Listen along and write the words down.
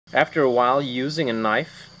After a while using a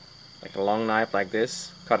knife, like a long knife like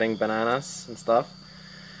this, cutting bananas and stuff,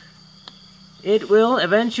 it will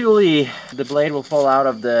eventually, the blade will fall out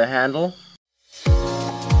of the handle.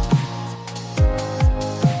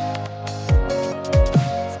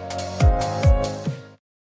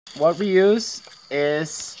 What we use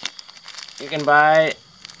is, you can buy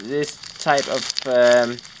this type of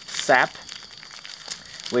sap,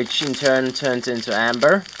 which in turn turns into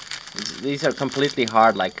amber. These are completely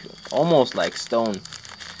hard, like almost like stone.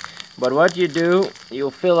 But what you do, you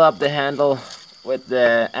fill up the handle with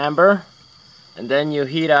the amber, and then you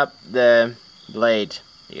heat up the blade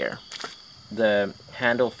here. The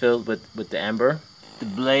handle filled with the amber. The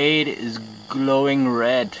blade is glowing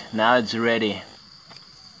red. Now it's ready.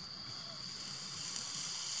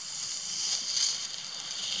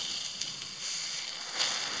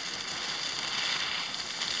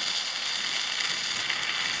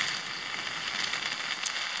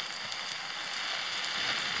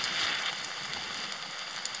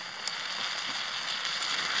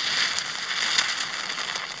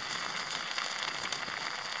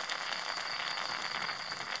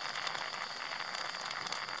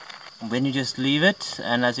 Then you just leave it,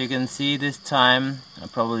 and as you can see this time I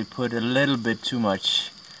probably put a little bit too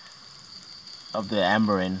much of the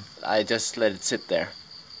amber in. I just let it sit there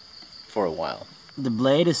for a while. The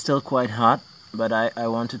blade is still quite hot, but I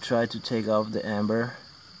want to try to take off the amber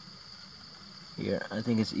here. I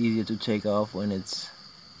think it's easier to take off when it's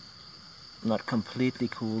not completely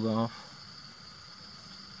cooled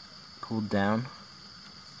down.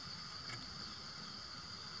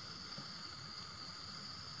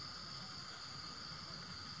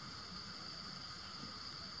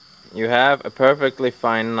 You have a perfectly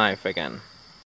fine knife again.